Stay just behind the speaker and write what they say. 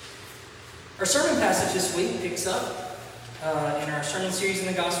Our sermon passage this week picks up in our sermon series in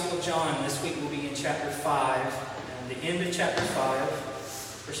the Gospel of John. This week we'll be in chapter 5, and the end of chapter 5,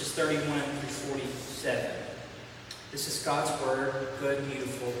 verses 31 through 47. This is God's Word, good,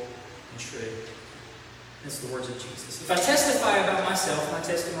 beautiful, and true. This is the words of Jesus. If I testify about myself, my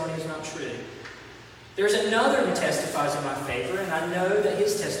testimony is not true. There is another who testifies in my favor, and I know that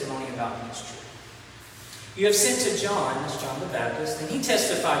his testimony about me is true. You have sent to John, that's John the Baptist, and he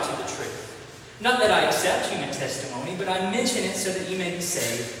testified to the truth. Not that I accept human testimony, but I mention it so that you may be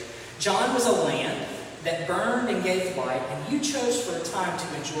saved. John was a lamp that burned and gave light, and you chose for a time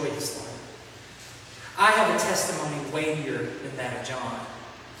to enjoy this light. I have a testimony weightier than that of John.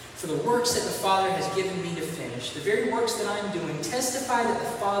 For the works that the Father has given me to finish, the very works that I am doing, testify that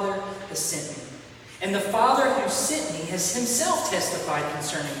the Father has sent me. And the Father who sent me has himself testified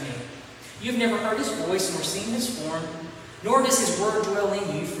concerning me. You have never heard his voice nor seen his form, nor does his word dwell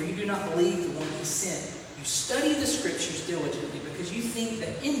in you, for you do not believe the one he sent. You study the Scriptures diligently, because you think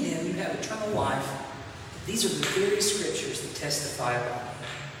that in them you have eternal life. These are the very Scriptures that testify about me.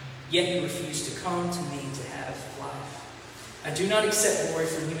 Yet you refuse to come to me to have life. I do not accept glory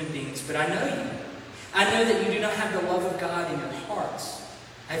from human beings, but I know you. I know that you do not have the love of God in your hearts.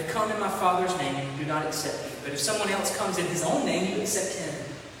 I have come in my Father's name, and you do not accept me. But if someone else comes in his own name, you accept him.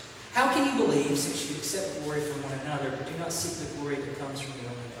 How can you believe, since you accept glory from one another, but do not seek the glory that comes from the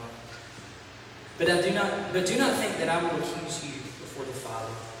only God? But do not think that I will accuse you before the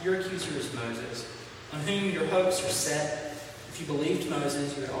Father. Your accuser is Moses, on whom your hopes are set. If you believed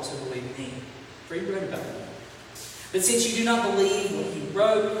Moses, you would also believe me, for he wrote about me. But since you do not believe what he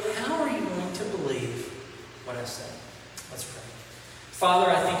wrote, how are you going to believe what I say? Let's pray.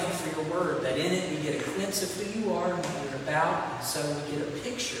 Father, I thank you for your word, that in it we get a glimpse of who you are and what you're about, and so we get a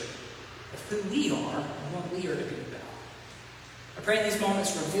picture of who we are and what we are to be about. I pray in these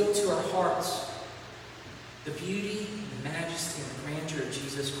moments reveal to our hearts the beauty, the majesty, and the grandeur of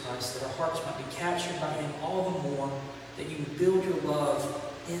Jesus Christ, that our hearts might be captured by him all the more, that you would build your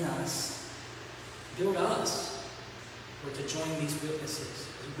love in us. Build us, or to join these witnesses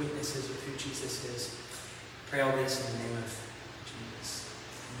of who Jesus is. I pray all this in the name of Jesus.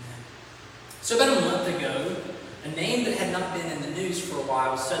 Amen. So about a month ago, a name that had not been in the news for a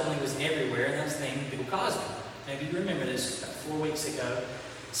while suddenly was everywhere, and that was the name of Bill Cosby. Maybe you remember this about 4 weeks ago.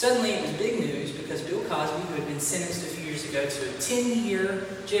 Suddenly it was big news because Bill Cosby, who had been sentenced a few years ago to a 10-year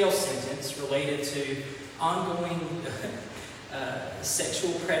jail sentence related to ongoing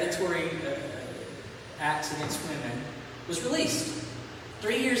sexual predatory acts against women, was released.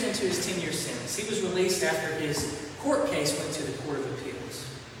 3 years into his 10-year sentence, he was released after his court case went to the Court of Appeals.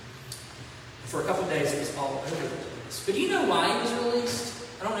 For a couple of days, it was all over the place. But do you know why he was released?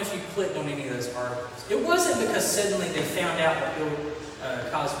 I don't know if you clicked on any of those articles. It wasn't because suddenly they found out that Bill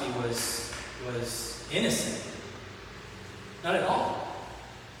Cosby was innocent. Not at all.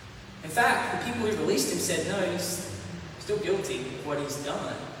 In fact, the people who released him said, no, he's still guilty of what he's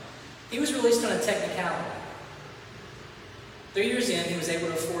done. He was released on a technicality. 3 years in, he was able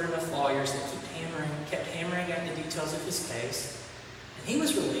to afford enough lawyers that kept hammering out the details of his case, and he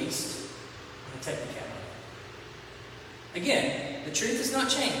was released on a technicality. Again, the truth has not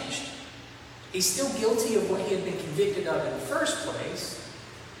changed. He's still guilty of what he had been convicted of in the first place,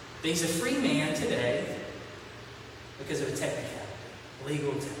 but he's a free man today because of a technicality,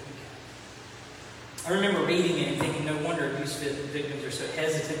 legal technicality. I remember reading it and thinking, no wonder abuse victims are so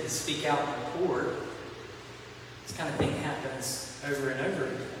hesitant to speak out in court. This kind of thing happens over and over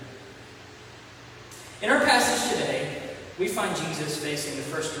again. In our passage today, we find Jesus facing the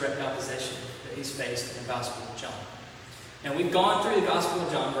first direct opposition that he's faced in the Gospel of John. Now, we've gone through the Gospel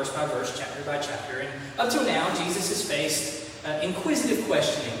of John verse by verse, chapter by chapter, and up till now, Jesus has faced inquisitive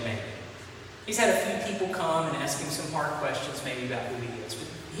questioning, maybe. He's had a few people come and ask him some hard questions, maybe about who he is. But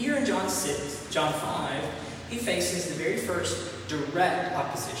here in John 5, he faces the very first direct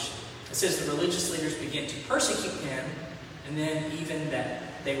opposition. It says the religious leaders begin to persecute him, and then even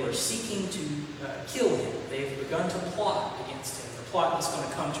that they were seeking to kill him. They've begun to plot against him. The plot is going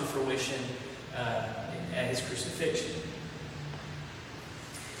to come to fruition at his crucifixion.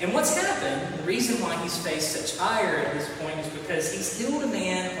 And what's happened, the reason why he's faced such ire at this point is because he's healed a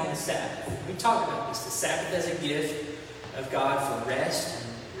man on the Sabbath. We've talked about this. The Sabbath as a gift of God for rest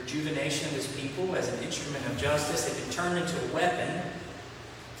and rejuvenation of his people, as an instrument of justice. They've been turned into a weapon.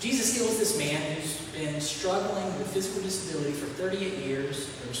 Jesus heals this man who's been struggling with physical disability for 38 years.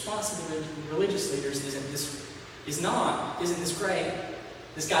 The responsibility of the religious leaders isn't this great?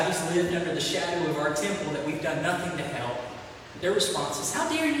 This guy who's lived under the shadow of our temple that we've done nothing to help. Their response is, how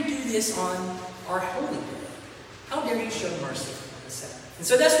dare you do this on our holy day? How dare you show mercy on the Sabbath? And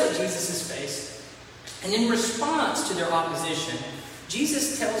so that's what Jesus has faced. And in response to their opposition,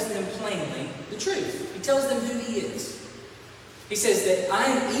 Jesus tells them plainly the truth. He tells them who he is. He says that I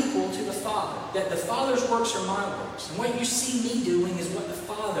am equal to the Father, that the Father's works are my works. And what you see me doing is what the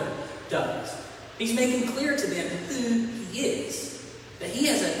Father does. He's making clear to them who he is, that he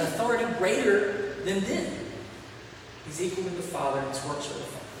has an authority greater than them. He's equal to the Father, and his works are the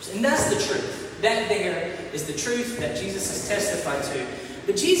Father's. And that's the truth. That there is the truth that Jesus has testified to.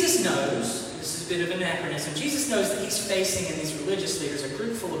 But Jesus knows, this is a bit of an anachronism, Jesus knows that he's facing in these religious leaders a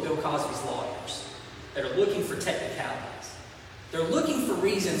group full of Bill Cosby's lawyers that are looking for technicalities. They're looking for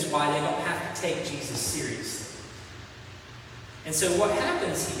reasons why they don't have to take Jesus seriously. And so what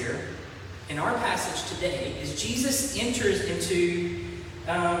happens here in our passage today is Jesus enters into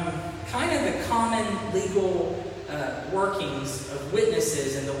kind of the common legal workings of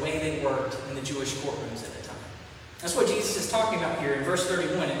witnesses and the way they worked in the Jewish courtrooms at the time. That's what Jesus is talking about here in verse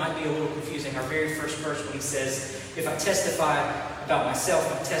 31. It might be a little confusing. Our very first verse when he says, if I testify about myself,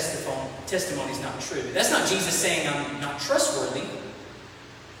 my testimony is not true. That's not Jesus saying I'm not trustworthy.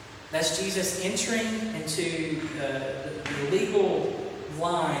 That's Jesus entering into the legal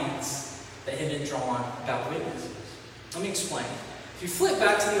lines that had been drawn about witnesses. Let me explain. If you flip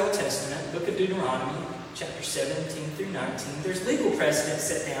back to the Old Testament, book of Deuteronomy, chapter 17 through 19, there's legal precedent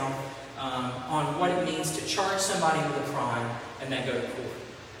set down on what it means to charge somebody with a crime and then go to court.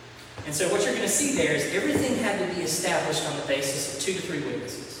 And so what you're going to see there is everything had to be established on the basis of 2 to 3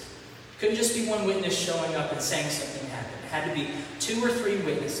 witnesses. It couldn't just be one witness showing up and saying something happened. It had to be 2 or 3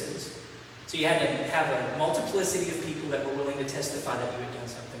 witnesses. So you had to have a multiplicity of people that were willing to testify that you had done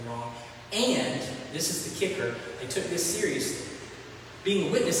something wrong. And, this is the kicker, they took this seriously. Being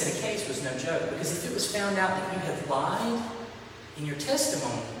a witness in a case was no joke, because if it was found out that you had lied in your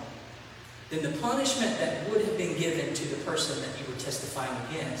testimony, then the punishment that would have been given to the person that you were testifying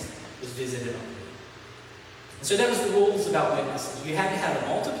against was visited on you. And so that was the rules about witnesses. You had to have a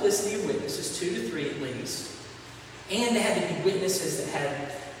multiplicity of witnesses, 2 to 3 at least, and they had to be witnesses that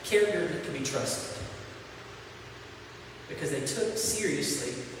had character that could be trusted, because they took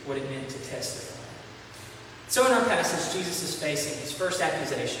seriously what it meant to testify. So in our passage, Jesus is facing his first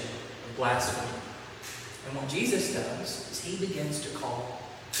accusation of blasphemy. And what Jesus does is he begins to call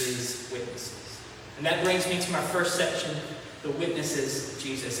his witnesses. And that brings me to my first section, the witnesses of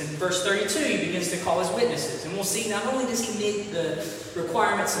Jesus. In verse 32, he begins to call his witnesses. And we'll see not only does he meet the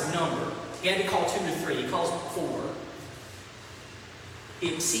requirements of number, he had to call 2 to 3, he calls 4.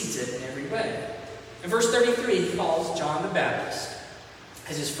 He exceeds it in every way. In verse 33, he calls John the Baptist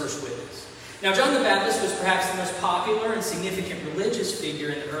as his first witness. Now, John the Baptist was perhaps the most popular and significant religious figure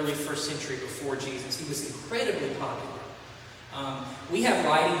in the early first century before Jesus. He was incredibly popular. We have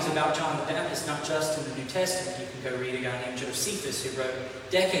writings about John the Baptist, not just in the New Testament. You can go read a guy named Josephus who wrote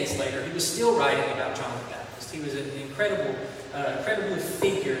decades later. He was still writing about John the Baptist. He was an incredible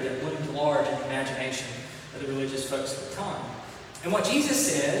figure that loomed large in the imagination of the religious folks at the time. And what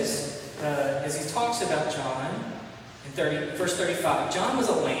Jesus says, as he talks about John, in verse 35, John was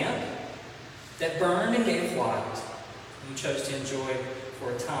a lamp that burned and gave light, and he chose to enjoy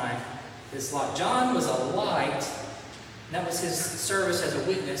for a time this light. John was a light, and that was his service as a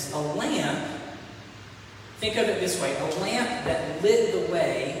witness. A lamp, think of it this way, a lamp that lit the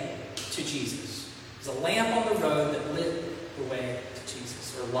way to Jesus. It was a lamp on the road that lit the way to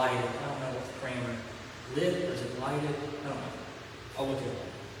Jesus, or lighted. I don't know what the grammar, lit, or is it lighted? I don't know. I'll look it up.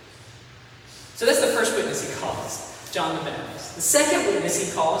 So that's the first witness he calls, John the Baptist. The second witness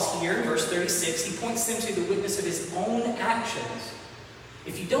he calls here in verse 36, he points them to the witness of his own actions.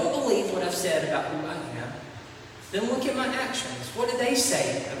 If you don't believe what I've said about who I am, then look at my actions. What do they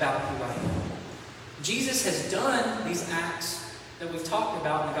say about who I am? Jesus has done these acts that we've talked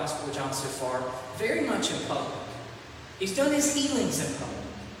about in the Gospel of John so far very much in public. He's done his healings in public.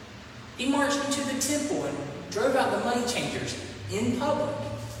 He marched into the temple and drove out the money changers in public.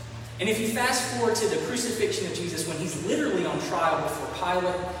 And if you fast forward to the crucifixion of Jesus, when he's literally on trial before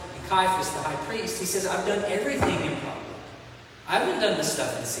Pilate and Caiaphas, the high priest, he says, I've done everything in public. I haven't done this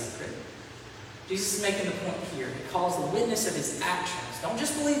stuff in secret. Jesus is making the point here. He calls the witness of his actions. Don't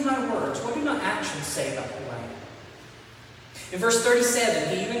just believe my words. What do my actions say about who I am? In verse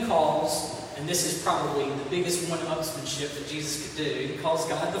 37, he even calls, and this is probably the biggest one-upsmanship that Jesus could do, he calls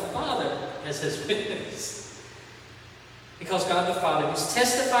God the Father as his witness. He calls God the Father, who's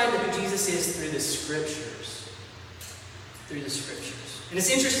testified to who Jesus is through the Scriptures. Through the Scriptures. And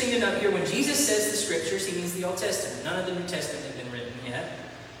it's interesting to note here, when Jesus says the Scriptures, he means the Old Testament. None of the New Testament had been written yet.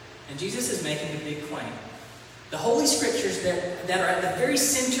 And Jesus is making a big claim. The Holy Scriptures that are at the very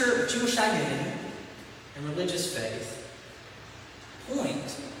center of Jewish identity and religious faith point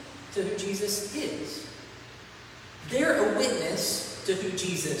to who Jesus is. They're a witness to who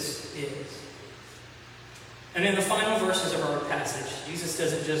Jesus is. And in the final verses of our passage, Jesus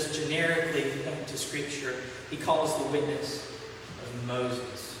doesn't just generically point to Scripture. He calls the witness of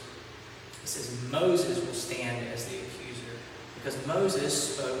Moses. He says, Moses will stand as the accuser because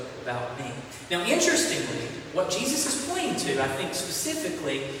Moses spoke about me. Now, interestingly, what Jesus is pointing to, I think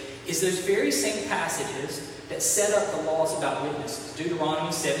specifically, is those very same passages that set up the laws about witnesses.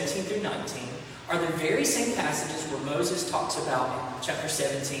 Deuteronomy 17 through 19 are the very same passages where Moses talks about in chapter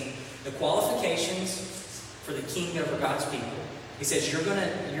 17 the qualifications for the king over God's people. He says, you're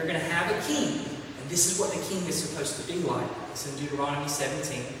gonna have a king, and this is what the king is supposed to be like. It's in Deuteronomy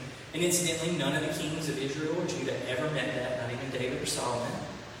 17. And incidentally, none of the kings of Israel or Judah ever met that, not even David or Solomon.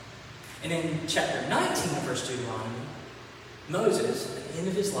 And in chapter 19 of First Deuteronomy, Moses, at the end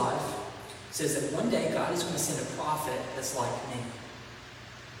of his life, says that one day God is going to send a prophet that's like me.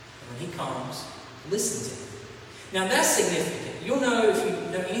 And when he comes, listen to him. Now that's significant. You'll know, if you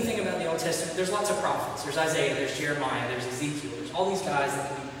know anything about the Old Testament, there's lots of prophets. There's Isaiah, there's Jeremiah, there's Ezekiel. There's all these guys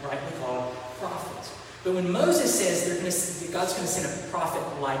that can be rightly called prophets. But when Moses says that God's going to send a prophet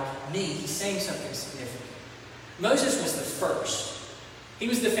like me, he's saying something significant. Moses was the first. He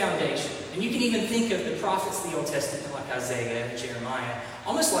was the foundation. And you can even think of the prophets of the Old Testament like Isaiah and Jeremiah,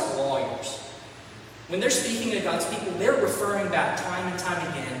 almost like lawyers. When they're speaking to God's people, they're referring back time and time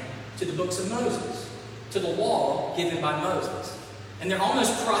again to the books of Moses, to the law given by Moses. And they're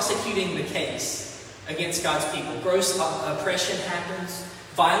almost prosecuting the case against God's people. Gross oppression happens,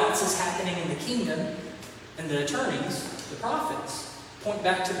 violence is happening in the kingdom, and the attorneys, the prophets, point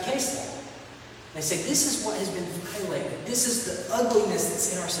back to the case law. They say, this is what has been violated. This is the ugliness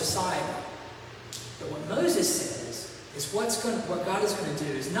that's in our society. But what Moses says is what God is going to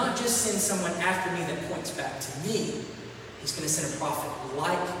do is not just send someone after me that points back to me. He's going to send a prophet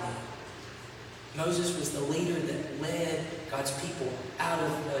like me. Moses was the leader that led God's people out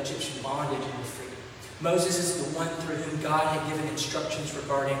of Egyptian bondage into freedom. Moses is the one through whom God had given instructions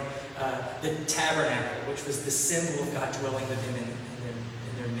regarding the tabernacle, which was the symbol of God dwelling with them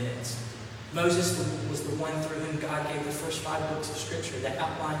in their midst. Moses was the one through whom God gave the first 5 books of Scripture that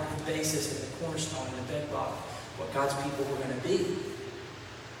outlined the basis and the cornerstone and the bedrock, what God's people were going to be.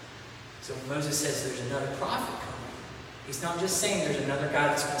 So when Moses says there's another prophet coming, he's not just saying there's another guy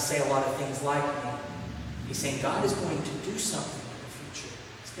that's going to say a lot of things like me. He's saying God is going to do something in the future.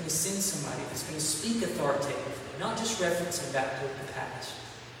 He's going to send somebody that's going to speak authoritatively, not just referencing back to the past,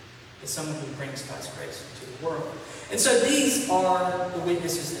 but someone who brings God's grace into the world. And so these are the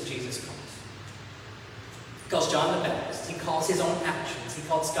witnesses that Jesus calls. He calls John the Baptist. He calls his own actions. He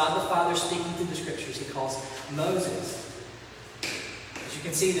calls God the Father speaking through the Scriptures. He calls Moses. As you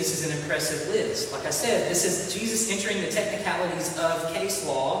can see, this is an impressive list. Like I said, this is Jesus entering the technicalities of case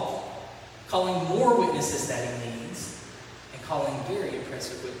law, calling more witnesses that he needs, and calling very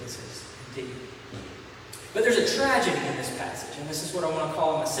impressive witnesses indeed. But there's a tragedy in this passage, and this is what I want to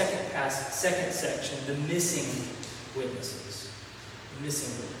call in my second section, the missing witnesses. The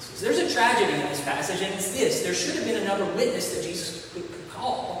missing witnesses. There's a tragedy in this passage, and it's this. There should have been another witness that Jesus could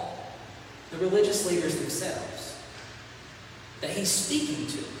call, the religious leaders themselves, that he's speaking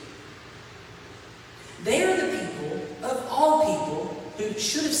to. They are the people, of all people, who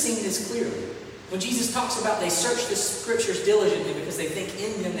should have seen this clearly. When Jesus talks about they search the Scriptures diligently because they think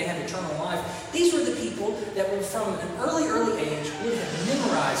in them they have eternal life, these were the people that were from an early age would have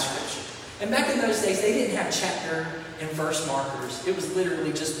memorized Scripture. And back in those days, they didn't have chapter and verse markers. It was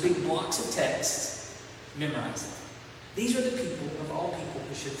literally just big blocks of text memorized. These are the people, of all people,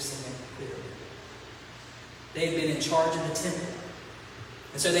 who should have seen it clearly. They had been in charge of the temple.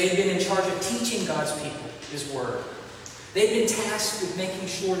 And so they had been in charge of teaching God's people His Word. They had been tasked with making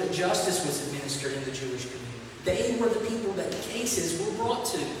sure that justice was administered in the Jewish community. They were the people that cases were brought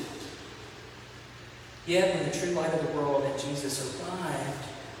to. Yet when the true light of the world and Jesus arrived,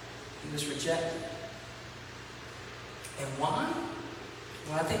 he was rejected. And why?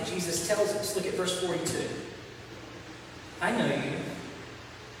 Well, I think Jesus tells us. Look at verse 42. I know you.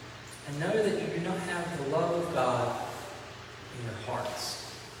 I know that you do not have the love of God in your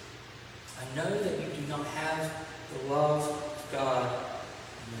hearts. I know that you do not have the love of God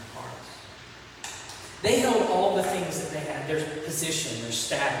in your hearts. They held all the things that they had, their position, their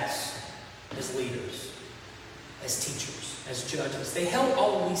status as leaders, as teachers, as judges. They held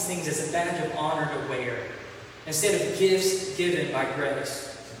all of these things as a badge of honor to wear, instead of gifts given by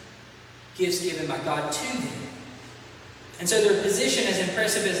grace, gifts given by God to them. And so their position, as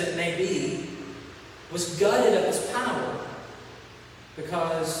impressive as it may be, was gutted of its power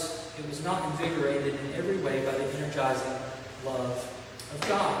because it was not invigorated in every way by the energizing love of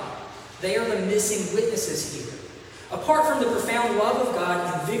God. They are the missing witnesses here. Apart from the profound love of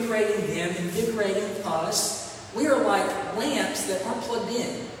God invigorating them, invigorating us, we are like lamps that aren't plugged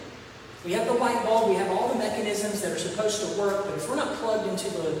in. We have the light bulb, we have all the mechanisms that are supposed to work, but if we're not plugged into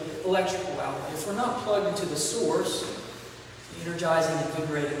the electrical outlet, if we're not plugged into the source, the energizing,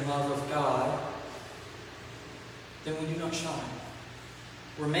 invigorating love of God, then we do not shine.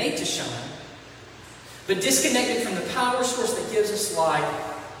 We're made to shine, but disconnected from the power source that gives us light,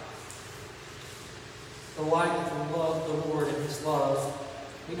 the light of the love of the Lord and His love,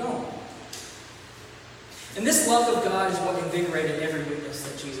 we don't. And this love of God is what invigorated every witness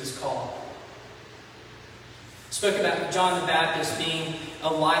that Jesus called. Spoke about John the Baptist being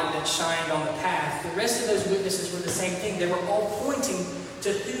a light that shined on the path. The rest of those witnesses were the same thing. They were all pointing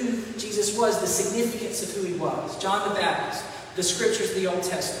to who Jesus was, the significance of who He was. John the Baptist, the Scriptures of the Old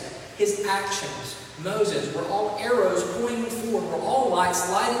Testament, His actions, Moses, were all arrows pointing forward, were all lights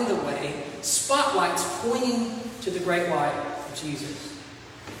lighting the way, spotlights pointing to the great light of Jesus.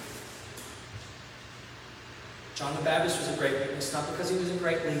 John the Baptist was a great witness, not because he was a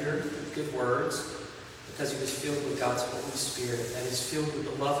great leader with good words, because he was filled with God's Holy Spirit, that is filled with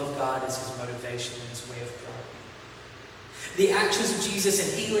the love of God as his motivation and his way of growth. The actions of Jesus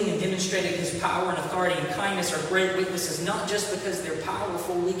in healing and demonstrating His power and authority and kindness are great witnesses, not just because they're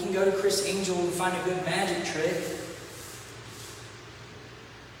powerful. We can go to Chris Angel and find a good magic trick.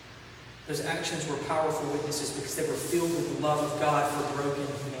 Those actions were powerful witnesses because they were filled with the love of God for broken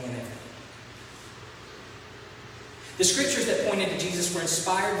humanity. The Scriptures that pointed to Jesus were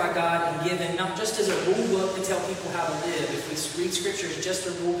inspired by God and given not just as a rule book to tell people how to live. If we read Scripture as just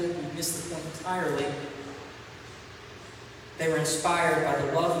a rule book, we miss the point entirely. They were inspired by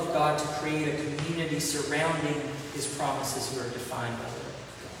the love of God to create a community surrounding His promises who are defined by the love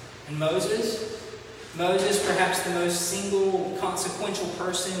of God. And Moses, perhaps the most single consequential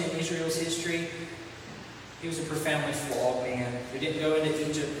person in Israel's history, he was a profoundly flawed man who didn't go into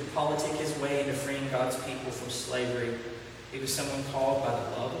Egypt and politic his way into freeing God's people from slavery. He was someone called by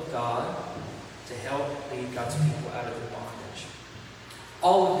the love of God to help lead God's people out of their bondage.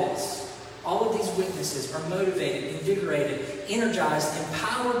 All of these witnesses are motivated, invigorated, energized,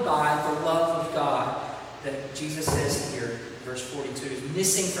 empowered by the love of God that Jesus says here, verse 42, is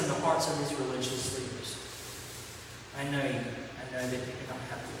missing from the hearts of His religious leaders. I know you. I know that you do not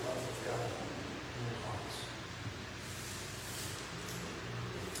have the love of God in your hearts.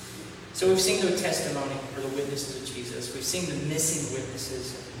 So we've seen the testimony or the witnesses of Jesus. We've seen the missing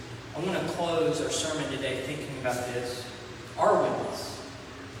witnesses. I want to close our sermon today thinking about this. Our witness,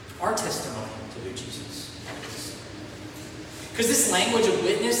 our testimony to who Jesus is. Because this language of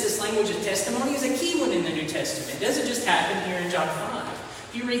witness, this language of testimony is a key one in the New Testament. It doesn't just happen here in John 5.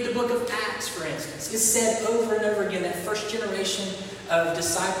 If you read the book of Acts, for instance, it's said over and over again that first generation of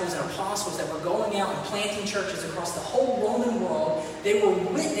disciples and apostles that were going out and planting churches across the whole Roman world, they were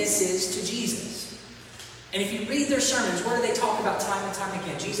witnesses to Jesus. And if you read their sermons, what do they talk about time and time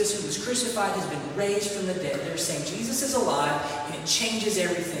again? Jesus who was crucified has been raised from the dead. They're saying Jesus is alive and it changes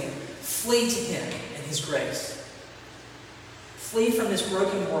everything. Flee to Him and His grace. Flee from this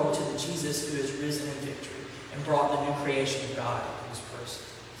broken world to the Jesus who has risen in victory and brought the new creation of God in His person.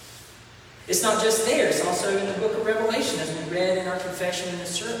 It's not just there, it's also in the book of Revelation, as we read in our confession and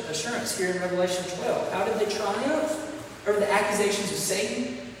assurance here in Revelation 12. How did they triumph over the accusations of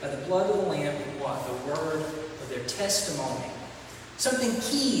Satan? By the blood of the Lamb and what? The word of their testimony. Something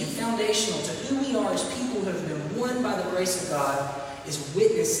key and foundational to who we are as people who have been won by the grace of God is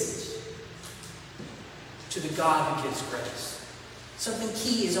witnesses to the God who gives grace. Something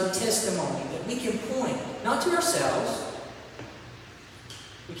key is our testimony that we can point, not to ourselves,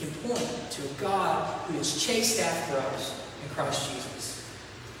 we can point to a God who has chased after us in Christ Jesus.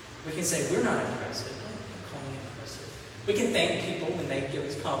 We can say, we're not impressive. Don't call me impressive. We can thank people when they give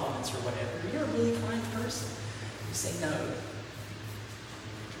us compliments or whatever. You're a really kind person. We say, no.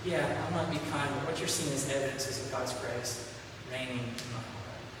 Yeah, I might be kind, but what you're seeing is evidences of God's grace reigning in my heart.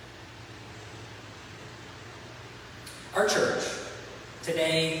 Our church,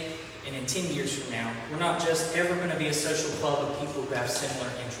 today and in 10 years from now, we're not just ever going to be a social club of people who have similar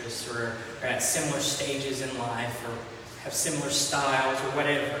interests or are at similar stages in life or have similar styles or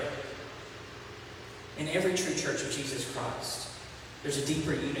whatever. In every true church of Jesus Christ, there's a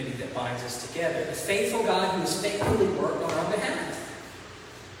deeper unity that binds us together. The faithful God who has faithfully worked on our behalf.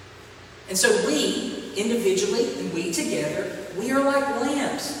 And so we, individually and we together, we are like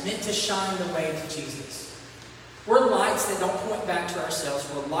lamps meant to shine the way to Jesus. We're lights that don't point back to ourselves.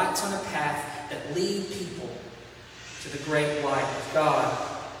 We're lights on a path that lead people to the great light of God,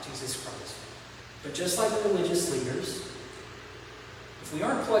 Jesus Christ. But just like the religious leaders, if if we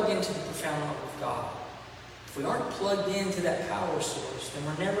aren't plugged into the profound love of God, if we aren't plugged into that power source, then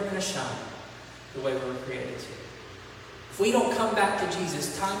we're never going to shine the way we were created to. If we don't come back to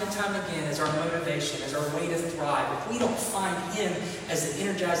Jesus time and time again as our motivation, as our way to thrive, if we don't find Him as the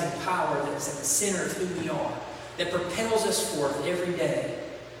energizing power that is at the center of who we are, that propels us forth every day,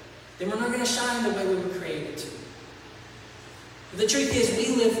 then we're not going to shine the way we were created to. The truth is,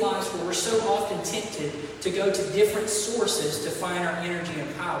 we live lives where we're so often tempted to go to different sources to find our energy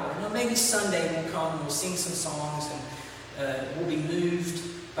and power. You know, maybe Sunday we'll come and we'll sing some songs and we'll be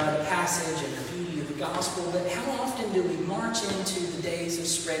moved by the passage and the beauty of the gospel, but how often do we march into the days of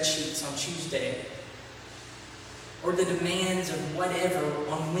spreadsheets on Tuesday? Or the demands of whatever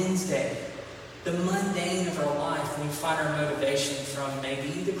on Wednesday? The mundane of our life, when we find our motivation from maybe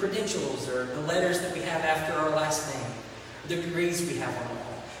the credentials or the letters that we have after our last name, the degrees we have on the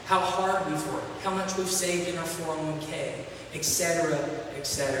wall, how hard we've worked, how much we've saved in our 401k, etc.,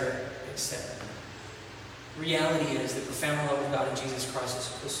 etc., etc. Reality is the profound love of God in Jesus Christ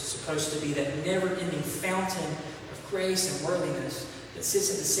is supposed to be that never-ending fountain of grace and worthiness that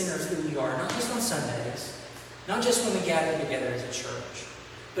sits at the center of who we are, not just on Sundays, not just when we gather together as a church,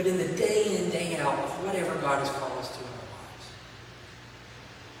 but in the day in, day out of whatever God has called us to in our lives.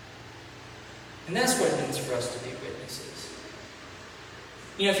 And that's what it means for us to be witnesses.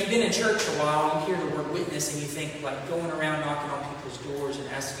 You know, if you've been in church a while, you hear the word witness and you think like going around knocking on people's doors and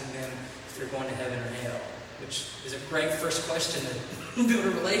asking them if they're going to heaven or hell, which is a great first question to build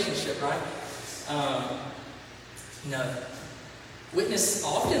a relationship, right? No. Witness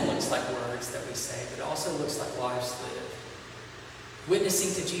often looks like words that we say, but it also looks like lives lived.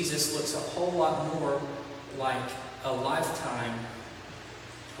 Witnessing to Jesus looks a whole lot more like a lifetime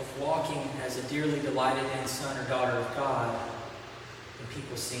of walking as a dearly delighted in son or daughter of God, and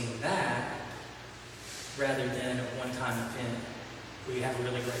people seeing that, rather than a one-time event where you have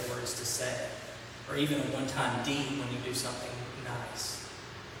really great words to say, or even a one-time deed when you do something nice.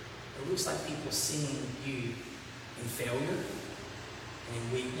 It looks like people seeing you in failure and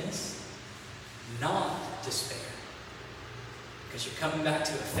in weakness, not despair. Because you're coming back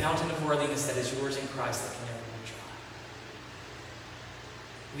to a fountain of worthiness that is yours in Christ that can never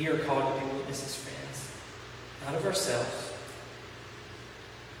be dry. We are called to be witnesses, friends, not of ourselves.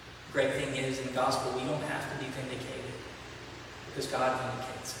 The great thing is, in the gospel, we don't have to be vindicated because God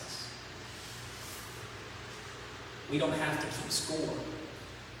vindicates us. We don't have to keep score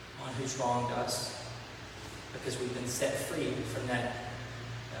on who's wronged us because we've been set free from that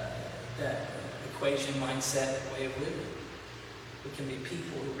equation, mindset, way of living. We can be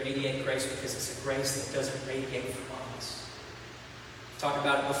people who radiate grace because it's a grace that doesn't radiate from us. I've talked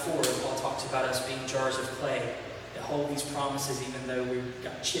about it before. Paul talks about us being jars of clay that hold these promises even though we've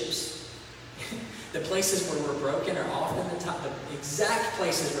got chips. The places where we're broken are often the exact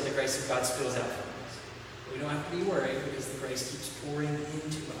places where the grace of God spills out from us. We don't have to be worried because the grace keeps pouring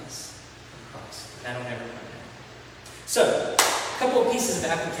into us from Christ. And that'll never run out. So, a couple of pieces of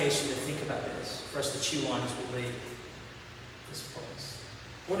application to think about this for us to chew on as we leave this place.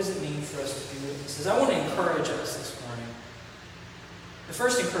 What does it mean for us to be witnesses? I want to encourage us this morning. The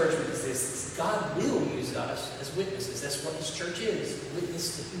first encouragement is this: God will use us as witnesses. That's what His church is, a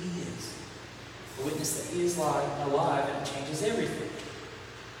witness to who He is. A witness that He is alive and it changes everything.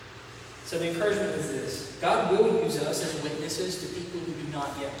 So the encouragement is this: God will use us as witnesses to people who do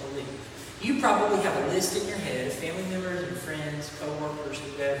not yet believe. You probably have a list in your head of family members and friends, co-workers,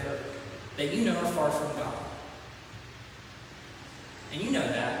 whoever, that you know are far from God. And you know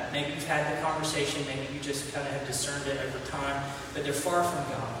that. Maybe you've had the conversation, maybe you just kind of have discerned it over time, but they're far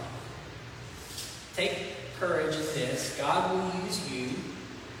from God. Take courage in this. God will use you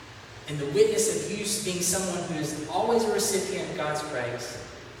and the witness of you being someone who is always a recipient of God's grace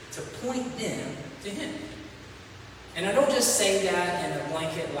to point them to Him. And I don't just say that in a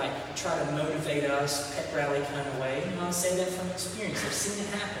blanket, like try to motivate us, pet rally kind of way. You know, I say that from experience. I've seen it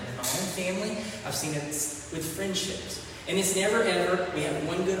happen in my own family. I've seen it with friendships. And it's never ever, we have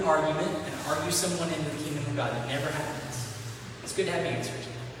one good argument and argue someone into the kingdom of God. It never happens. It's good to have answers, of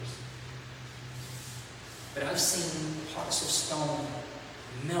course. But I've seen hearts of stone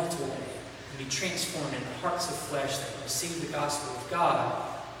melt away and be transformed into hearts of flesh that receive the gospel of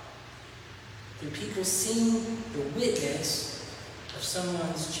God through people seeing the witness of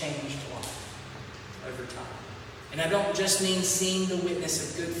someone's changed life over time. And I don't just mean seeing the witness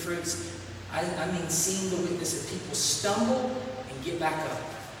of good fruits. I mean seeing the witness of people stumble and get back up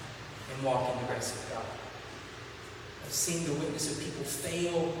and walk in the grace of God. I've seen the witness of people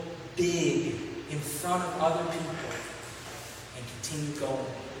fail big in front of other people and continue going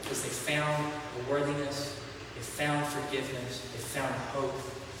because they found the worthiness They found forgiveness. They found hope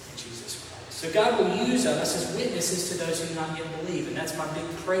in Jesus Christ. So God will use us as witnesses to those who do not yet believe. And that's my big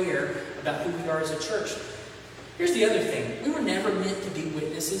prayer about who we are as a church. Here's the other thing. We were never meant to be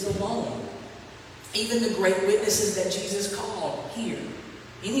witnesses alone. Even the great witnesses that Jesus called here,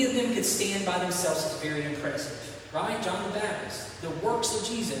 any of them could stand by themselves as very impressive. Right? John the Baptist, the works of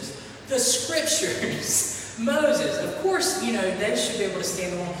Jesus, the Scriptures, Moses. Of course, they should be able to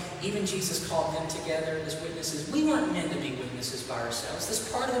stand alone. Even Jesus called them together as witnesses. We weren't meant to be witnesses by ourselves.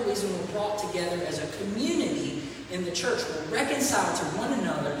 That's part of the reason we're brought together as a community in the church. We're reconciled to one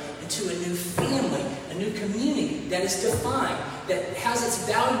another into a new family, a new community that is defined, that has its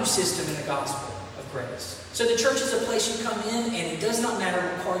value system in the gospel of grace. So the church is a place you come in, and it does not matter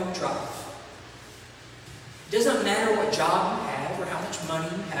what car you drive. It does not matter what job you have or how much money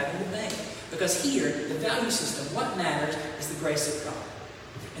you have in the bank. Because here, the value system, what matters is the grace of God.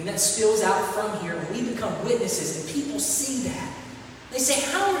 And that spills out from here, and we become witnesses, and people see that. They say,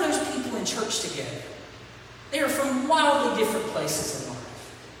 how are those people in church together? They are from wildly different places in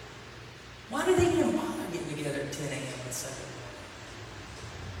life. Why do they even bother getting together at 10 a.m. on Sunday morning?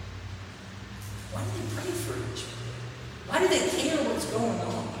 Why do they pray for each other? Why do they care what's going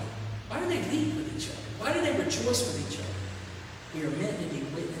on? Why do they weep with each other? Why do they rejoice with each other? We are meant to be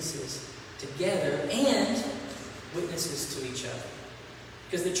witnesses together and witnesses to each other.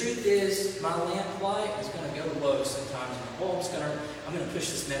 Because the truth is, my lamp light is going to go low sometimes. My bulb's going to, I'm going to push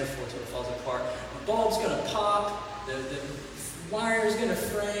this metaphor till it falls apart. My bulb's going to pop. The wire is going to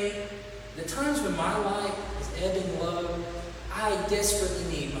fray. The times when my light is ebbing low, I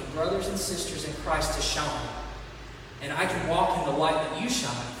desperately need my brothers and sisters in Christ to shine. And I can walk in the light that you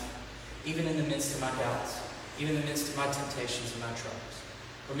shine, even in the midst of my doubts, even in the midst of my temptations and my troubles.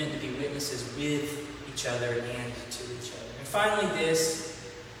 We're meant to be witnesses with each other and to each other. And finally, this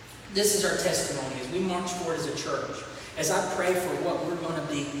is our testimony as we march forward as a church. As I pray for what we're going to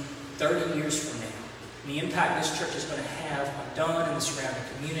be 30 years from now, and the impact this church is going to have on Dunn and the surrounding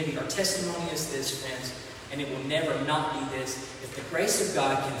community, our testimony is this, friends, and it will never not be this. If the grace of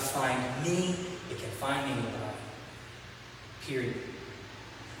God can find me, it can find anybody. Period.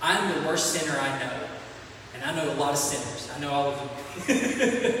 I'm the worst sinner I know. And I know a lot of sinners. I know all of you. I'm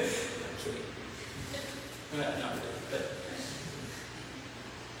kidding. Well, not really, but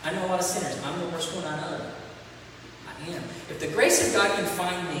I know a lot of sinners. I'm the worst one I know. I am. If the grace of God can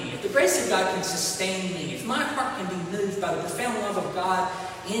find me, if the grace of God can sustain me, if my heart can be moved by the profound love of God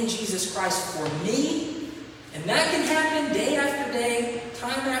in Jesus Christ for me, and that can happen day after day,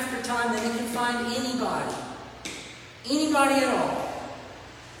 time after time, then it can find anybody. Anybody at all.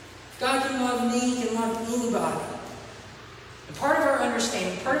 God can love me, He can love anybody. And part of our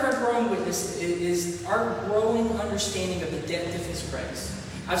understanding, part of our growing witness is our growing understanding of the depth of His grace.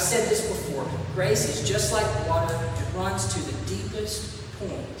 I've said this before. Grace is just like water. It runs to the deepest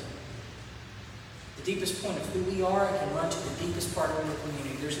point. The deepest point of who we are, it can run to the deepest part of our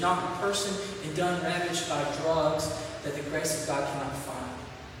community. There's not a person in Dunn ravaged by drugs that the grace of God cannot find.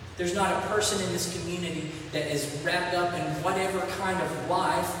 There's not a person in this community that is wrapped up in whatever kind of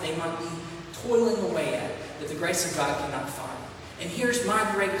life they might be toiling away at that the grace of God cannot find. And here's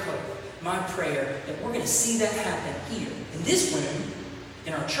my great hope, my prayer, that we're going to see that happen here, in this room,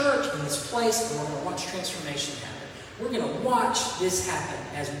 in our church, in this place, and we're going to watch transformation happen. We're going to watch this happen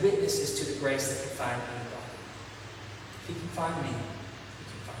as witnesses to the grace that can find anybody. If He can find me, He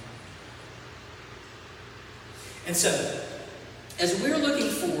can find me. And so, as we're looking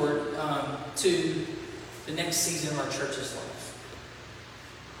forward to the next season of our church's life,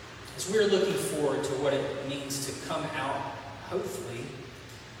 as we're looking forward to what it means to come out, hopefully,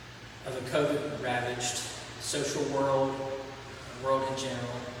 of a COVID-ravaged social world, and world in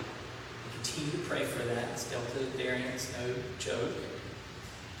general, we continue to pray for that. This Delta variant's no joke.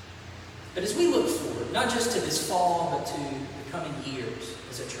 But as we look forward, not just to this fall, but to the coming years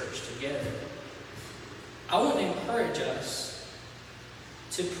as a church together, I want to encourage us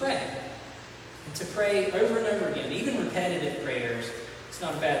to pray, and to pray over and over again, even repetitive prayers. It's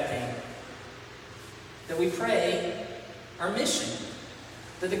not a bad thing. That we pray our mission,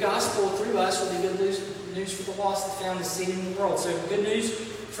 that the gospel through us will be good news for the lost, the found, the seed in the world. So good news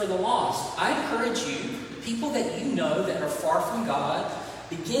for the lost. I encourage you, the people that you know that are far from God,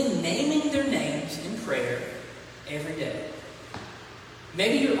 begin naming their names in prayer every day.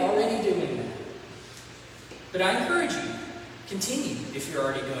 Maybe you're already doing that. But I encourage you, continue if you're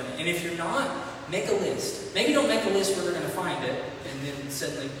already doing it. And if you're not, make a list. Maybe don't make a list where they're going to find it and then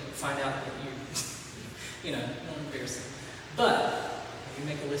suddenly find out that no embarrassing. But you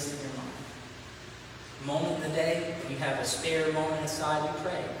make a list in your mind. Moment in the day, when you have a spare moment aside, you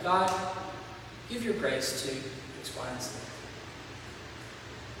pray. God, Give your grace to X, Y, and Z.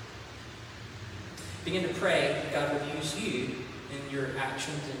 Begin to pray that God would use you in your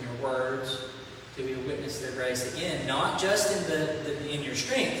actions and your words to be a witness to their grace. Again, not just in your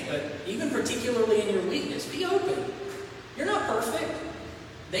strength, but even particularly in your weakness. Be open. You're not perfect.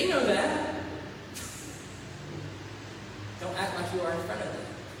 They know that. Don't act like you are in front of them.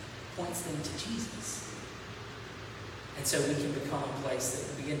 Points them to Jesus. And so we can become a place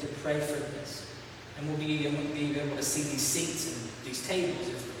that we begin to pray for this. And we'll be able to see these seats and these tables,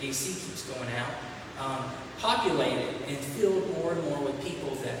 if the AC keeps going out, populated and filled more and more with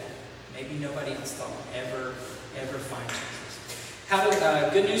people that maybe nobody else thought would ever find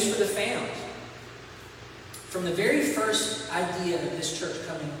Jesus. Good news for the found. From the very first idea of this church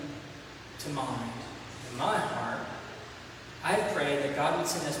coming to mind, in my heart, I pray that God would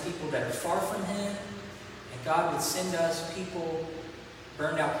send us people that are far from Him, and God would send us people,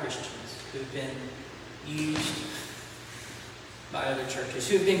 burned out Christians, who've been used by other churches,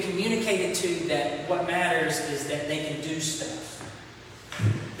 who have been communicated to that what matters is that they can do stuff.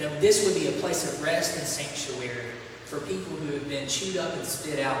 That this would be a place of rest and sanctuary for people who have been chewed up and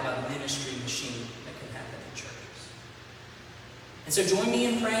spit out by the ministry machine that can happen in churches. And so join me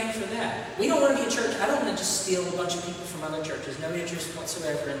in praying for that. We don't want to be a church. I don't want to just steal a bunch of people from other churches. No interest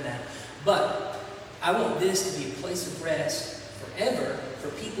whatsoever in that. But I want this to be a place of rest forever for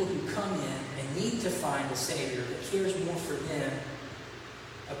people who come in and need to find a Savior that cares more for them,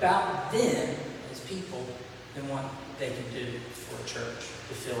 about them as people, than what they can do for a church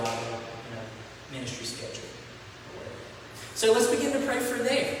to fill out a ministry schedule or whatever. So let's begin to pray for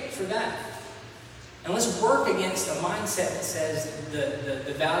that. And let's work against a mindset that says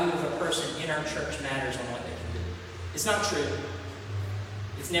the value of a person in our church matters on what they can do. It's not true.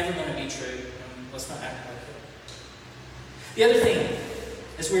 It's never going to be true. Let's not act like it. The other thing,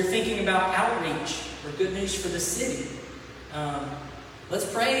 as we're thinking about outreach or good news for the city,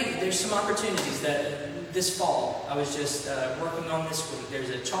 let's pray. There's some opportunities that this fall, I was just working on this week. There's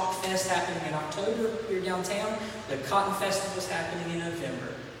a Chalk Fest happening in October here downtown. The Cotton Festival is happening in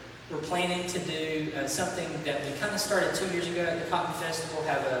November. We're planning to do something that we kind of started 2 years ago at the Cotton Festival,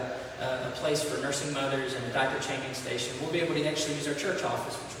 have a place for nursing mothers and a diaper changing station. We'll be able to actually use our church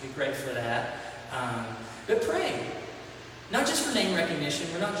office, which will be great for that. But pray. Not just for name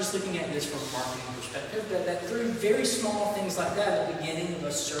recognition. We're not just looking at this from a marketing perspective, but that through very small things like that, at the beginning of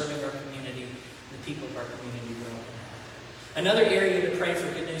us serving our community, the people of our community will happen. Another area to pray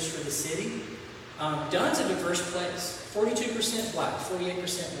for good news for the city. Dunn's a diverse place. 42% black,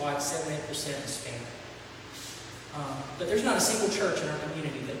 48% white, 78% Hispanic. But there's not a single church in our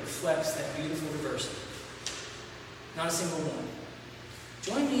community that reflects that beautiful diversity. Not a single one.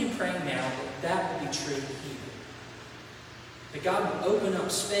 Join me in praying now that that will be true here. That God would open up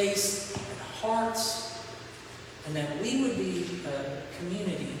space and hearts, and that we would be a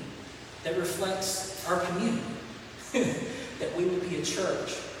community that reflects our community. That we would be a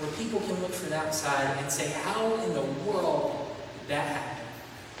church where people can look from the outside and say, how in the world did that happen?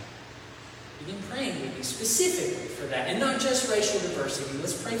 Begin praying with me specifically for that. And not just racial diversity.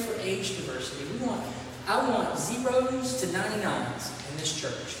 Let's pray for age diversity. I want 0s to 99s in this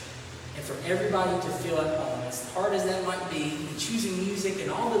church. And for everybody to feel at home. As hard as that might be, and choosing music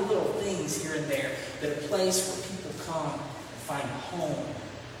and all the little things here and there, but a place where people come and find a home,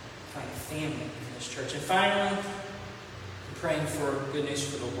 find a family in this church. And finally, praying for good news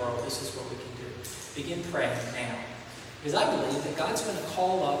for the world. This is what we can do. Begin praying now. Because I believe that God's going to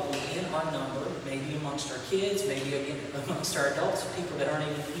call up within our number, maybe amongst our kids, maybe again amongst our adults, people that aren't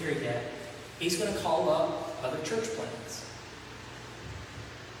even here yet. He's going to call up other church plants.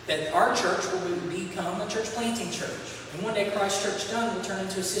 That our church will become a church planting church. And one day Christ Church Dunn will turn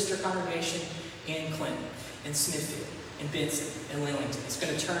into a sister congregation in Clinton, in Smithfield, in Benson, in Lillington. It's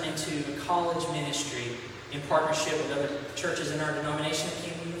going to turn into a college ministry in partnership with other churches in our denomination at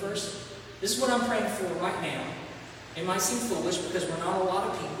Campbell University. This is what I'm praying for right now. It might seem foolish because we're not a lot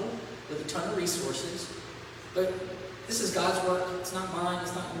of people with a ton of resources, but this is God's work. It's not mine.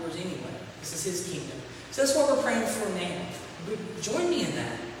 It's not yours anyway. This is His kingdom. So that's what we're praying for now. Join me in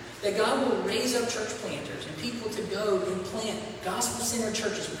that. That God will raise up church planters and people to go and plant gospel-centered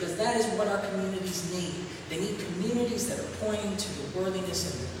churches, because that is what our communities need. They need communities that are pointing to the worthiness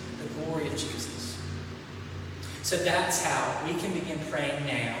and the glory of Jesus. So that's how we can begin praying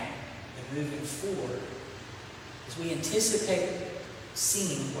now and moving forward as we anticipate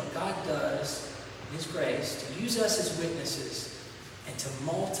seeing what God does in His grace to use us as witnesses and to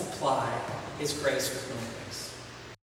multiply His grace with more grace.